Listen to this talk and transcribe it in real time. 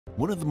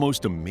One of the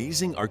most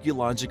amazing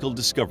archaeological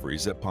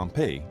discoveries at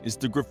Pompeii is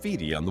the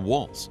graffiti on the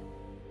walls.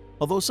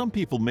 Although some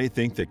people may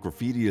think that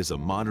graffiti is a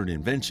modern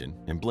invention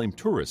and blame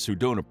tourists who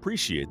don't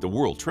appreciate the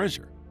world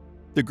treasure,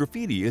 the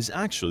graffiti is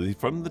actually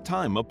from the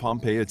time of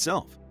Pompeii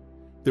itself.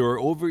 There are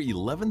over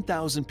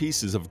 11,000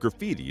 pieces of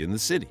graffiti in the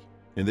city,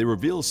 and they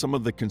reveal some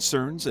of the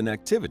concerns and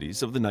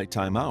activities of the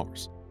nighttime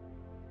hours.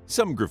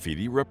 Some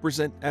graffiti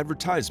represent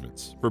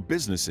advertisements for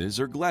businesses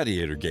or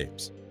gladiator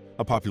games,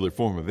 a popular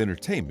form of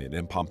entertainment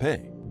in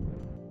Pompeii.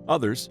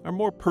 Others are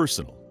more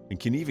personal and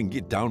can even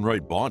get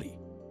downright bawdy.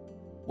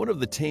 One of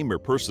the tamer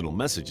personal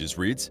messages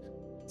reads,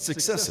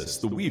 "Successus,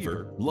 the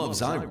weaver,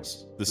 loves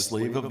Iris, the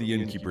slave of the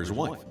innkeeper's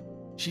wife.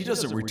 She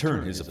doesn't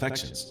return his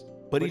affections,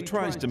 but he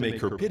tries to make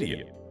her pity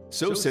him.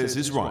 So says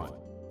his rhyme,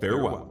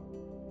 farewell."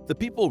 The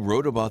people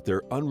wrote about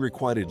their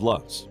unrequited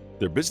loves,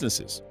 their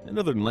businesses, and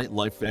other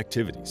nightlife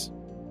activities,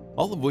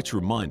 all of which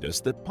remind us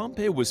that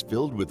Pompeii was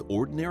filled with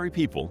ordinary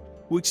people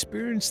who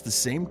experienced the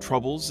same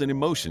troubles and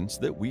emotions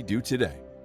that we do today.